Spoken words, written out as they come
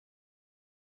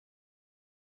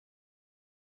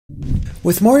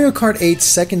With Mario Kart 8's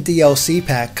second DLC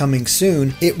pack coming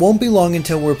soon, it won't be long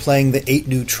until we're playing the 8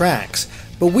 new tracks,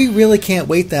 but we really can't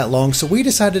wait that long, so we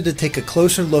decided to take a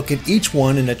closer look at each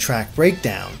one in a track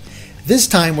breakdown. This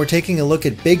time we're taking a look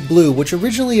at Big Blue, which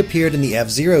originally appeared in the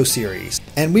F-Zero series,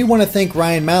 and we want to thank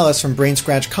Ryan Malice from Brain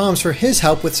Scratch Comms for his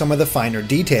help with some of the finer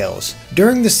details.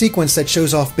 During the sequence that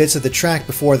shows off bits of the track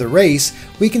before the race,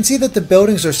 we can see that the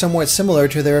buildings are somewhat similar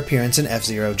to their appearance in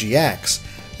F-Zero GX,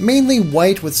 mainly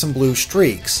white with some blue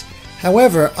streaks.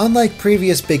 However, unlike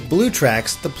previous Big Blue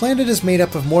tracks, the planet is made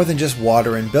up of more than just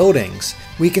water and buildings.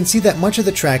 We can see that much of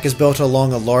the track is built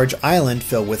along a large island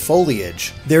filled with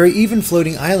foliage. There are even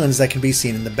floating islands that can be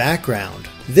seen in the background.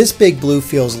 This Big Blue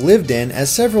feels lived in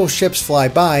as several ships fly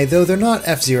by, though they're not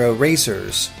F-Zero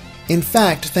racers. In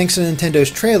fact, thanks to Nintendo's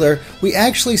trailer, we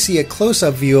actually see a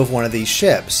close-up view of one of these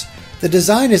ships. The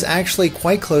design is actually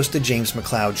quite close to James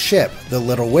McCloud's ship, the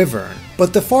Little Wyvern,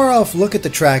 but the far-off look at the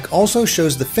track also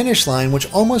shows the finish line,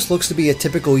 which almost looks to be a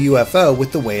typical UFO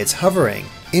with the way it's hovering.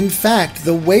 In fact,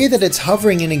 the way that it's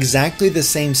hovering in exactly the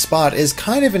same spot is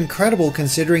kind of incredible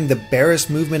considering the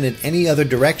barest movement in any other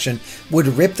direction would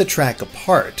rip the track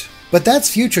apart. But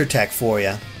that's future tech for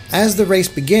ya. As the race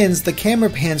begins, the camera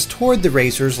pans toward the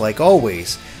racers like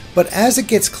always. But as it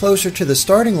gets closer to the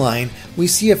starting line, we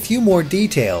see a few more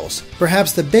details.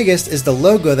 Perhaps the biggest is the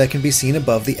logo that can be seen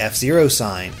above the F-Zero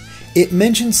sign. It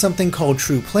mentions something called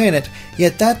True Planet,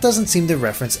 yet that doesn't seem to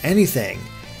reference anything.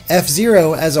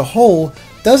 F-Zero as a whole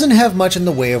doesn't have much in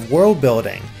the way of world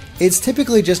building. It's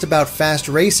typically just about fast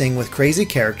racing with crazy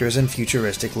characters and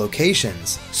futuristic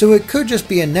locations, so it could just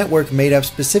be a network made up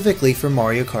specifically for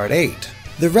Mario Kart 8.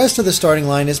 The rest of the starting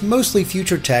line is mostly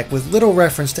future tech with little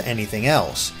reference to anything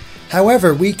else.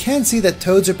 However, we can see that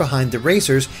Toads are behind the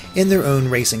racers in their own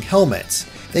racing helmets.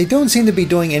 They don't seem to be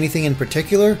doing anything in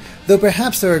particular, though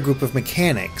perhaps they're a group of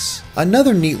mechanics.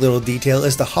 Another neat little detail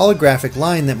is the holographic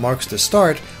line that marks the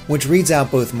start, which reads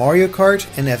out both Mario Kart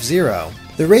and F-Zero.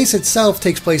 The race itself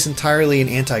takes place entirely in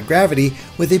anti-gravity,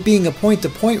 with it being a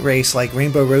point-to-point race like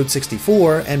Rainbow Road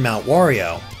 64 and Mount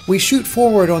Wario. We shoot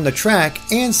forward on the track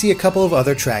and see a couple of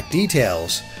other track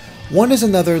details. One is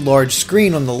another large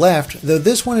screen on the left, though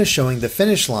this one is showing the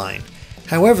finish line.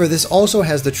 However, this also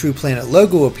has the True Planet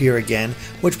logo appear again,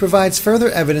 which provides further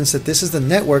evidence that this is the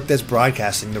network that's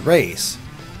broadcasting the race.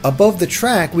 Above the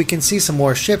track, we can see some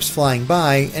more ships flying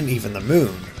by, and even the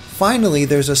moon. Finally,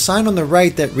 there's a sign on the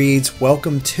right that reads,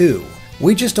 "Welcome to."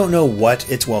 We just don't know what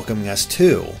it's welcoming us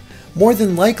to. More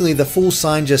than likely, the full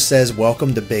sign just says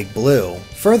 "Welcome to Big Blue."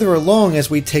 Further along, as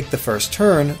we take the first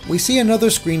turn, we see another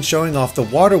screen showing off the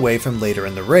waterway from later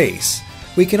in the race.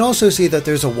 We can also see that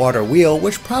there's a water wheel,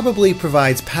 which probably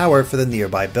provides power for the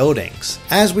nearby buildings.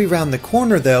 As we round the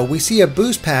corner though, we see a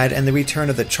boost pad and the return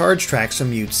of the charge tracks from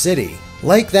Mute City.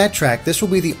 Like that track, this will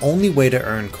be the only way to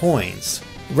earn coins.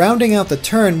 Rounding out the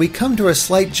turn, we come to a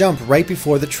slight jump right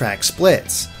before the track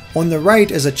splits. On the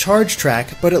right is a charge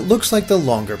track, but it looks like the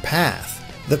longer path.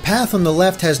 The path on the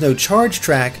left has no charge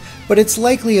track, but it's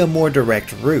likely a more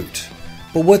direct route.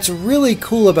 But what's really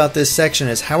cool about this section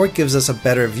is how it gives us a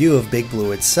better view of Big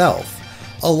Blue itself.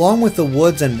 Along with the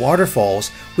woods and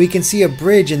waterfalls, we can see a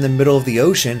bridge in the middle of the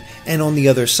ocean, and on the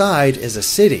other side is a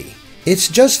city. It's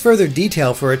just further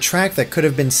detail for a track that could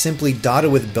have been simply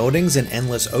dotted with buildings and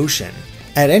endless ocean.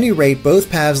 At any rate, both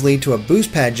paths lead to a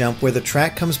boost pad jump where the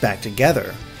track comes back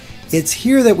together. It's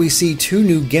here that we see two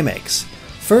new gimmicks.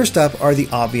 First up are the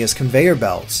obvious conveyor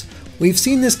belts. We've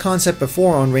seen this concept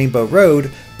before on Rainbow Road,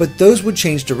 but those would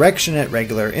change direction at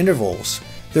regular intervals.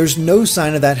 There's no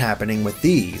sign of that happening with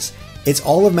these. It's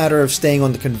all a matter of staying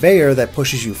on the conveyor that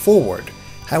pushes you forward.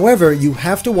 However, you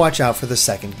have to watch out for the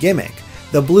second gimmick.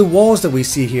 The blue walls that we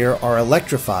see here are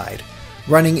electrified.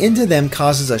 Running into them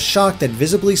causes a shock that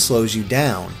visibly slows you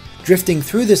down. Drifting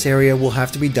through this area will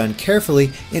have to be done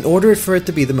carefully in order for it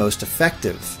to be the most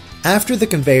effective. After the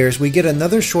conveyors, we get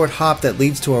another short hop that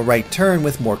leads to a right turn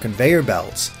with more conveyor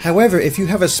belts. However, if you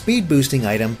have a speed boosting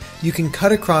item, you can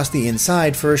cut across the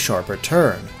inside for a sharper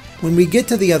turn. When we get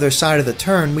to the other side of the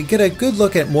turn, we get a good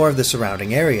look at more of the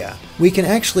surrounding area. We can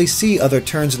actually see other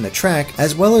turns in the track,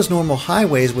 as well as normal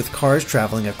highways with cars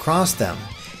traveling across them.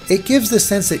 It gives the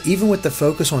sense that even with the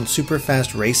focus on super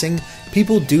fast racing,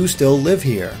 people do still live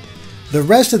here. The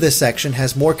rest of this section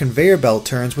has more conveyor belt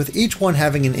turns, with each one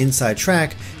having an inside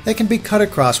track that can be cut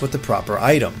across with the proper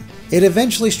item. It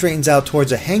eventually straightens out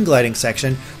towards a hang gliding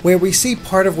section where we see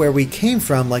part of where we came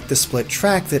from, like the split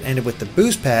track that ended with the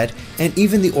boost pad and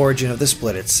even the origin of the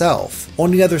split itself. On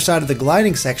the other side of the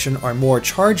gliding section are more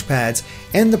charge pads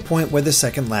and the point where the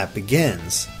second lap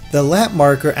begins. The lap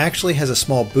marker actually has a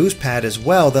small boost pad as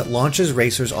well that launches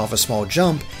racers off a small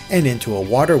jump and into a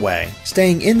waterway.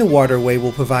 Staying in the waterway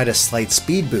will provide a slight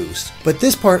speed boost, but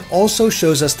this part also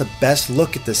shows us the best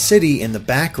look at the city in the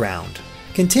background.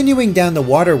 Continuing down the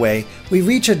waterway, we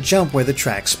reach a jump where the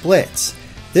track splits.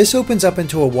 This opens up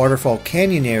into a waterfall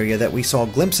canyon area that we saw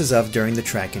glimpses of during the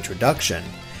track introduction.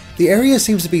 The area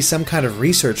seems to be some kind of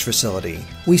research facility.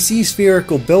 We see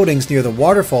spherical buildings near the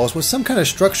waterfalls with some kind of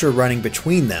structure running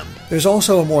between them. There's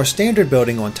also a more standard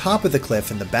building on top of the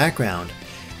cliff in the background.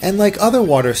 And like other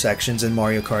water sections in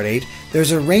Mario Kart 8,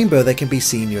 there's a rainbow that can be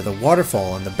seen near the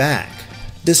waterfall in the back.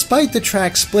 Despite the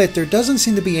track split, there doesn't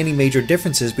seem to be any major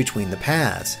differences between the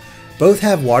paths. Both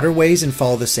have waterways and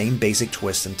follow the same basic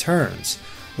twists and turns.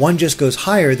 One just goes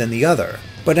higher than the other.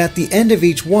 But at the end of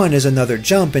each one is another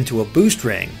jump into a boost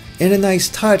ring. In a nice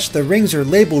touch, the rings are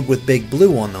labeled with big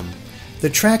blue on them. The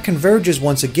track converges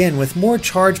once again with more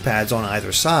charge pads on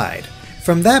either side.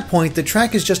 From that point, the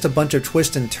track is just a bunch of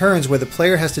twists and turns where the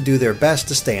player has to do their best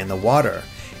to stay in the water.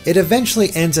 It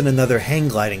eventually ends in another hang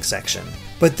gliding section.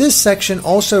 But this section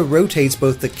also rotates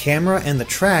both the camera and the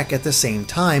track at the same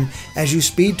time as you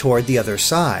speed toward the other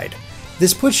side.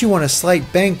 This puts you on a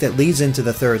slight bank that leads into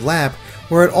the third lap,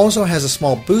 where it also has a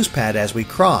small boost pad as we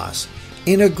cross.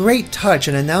 In a great touch,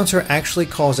 an announcer actually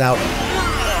calls out,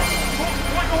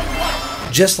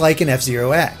 just like in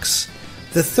F-Zero X.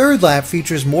 The third lap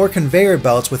features more conveyor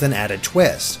belts with an added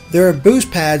twist. There are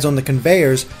boost pads on the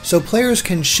conveyors, so players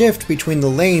can shift between the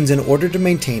lanes in order to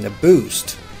maintain a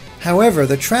boost. However,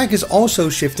 the track is also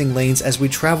shifting lanes as we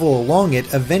travel along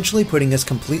it, eventually putting us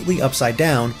completely upside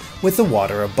down with the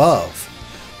water above.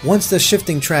 Once the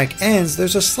shifting track ends,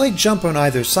 there's a slight jump on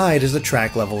either side as the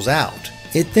track levels out.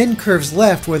 It then curves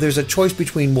left where there's a choice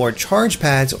between more charge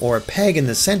pads or a peg in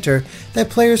the center that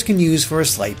players can use for a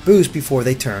slight boost before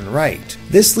they turn right.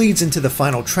 This leads into the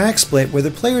final track split where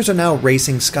the players are now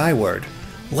racing skyward.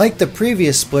 Like the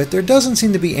previous split, there doesn't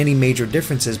seem to be any major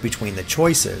differences between the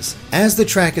choices. As the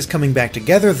track is coming back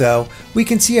together though, we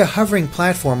can see a hovering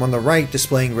platform on the right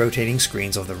displaying rotating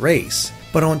screens of the race.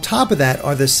 But on top of that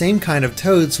are the same kind of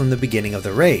toads from the beginning of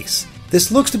the race.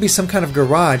 This looks to be some kind of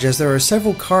garage as there are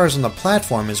several cars on the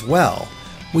platform as well.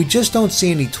 We just don't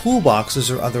see any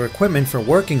toolboxes or other equipment for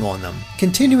working on them.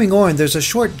 Continuing on, there's a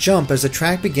short jump as the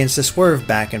track begins to swerve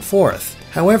back and forth.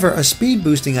 However, a speed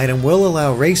boosting item will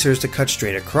allow racers to cut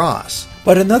straight across.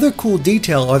 But another cool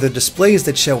detail are the displays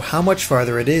that show how much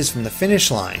farther it is from the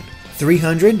finish line.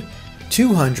 300,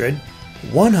 200,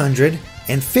 100,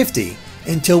 and 50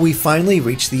 until we finally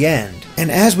reach the end.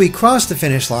 And as we cross the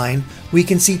finish line, we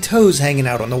can see toes hanging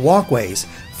out on the walkways,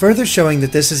 further showing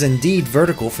that this is indeed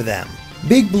vertical for them.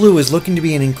 Big Blue is looking to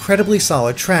be an incredibly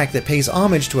solid track that pays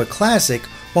homage to a classic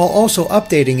while also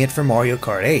updating it for Mario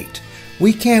Kart 8.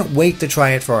 We can't wait to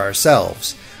try it for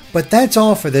ourselves. But that's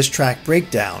all for this track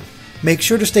breakdown. Make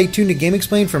sure to stay tuned to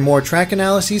GameXplain for more track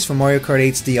analyses for Mario Kart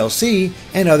 8's DLC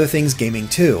and other things gaming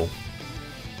too.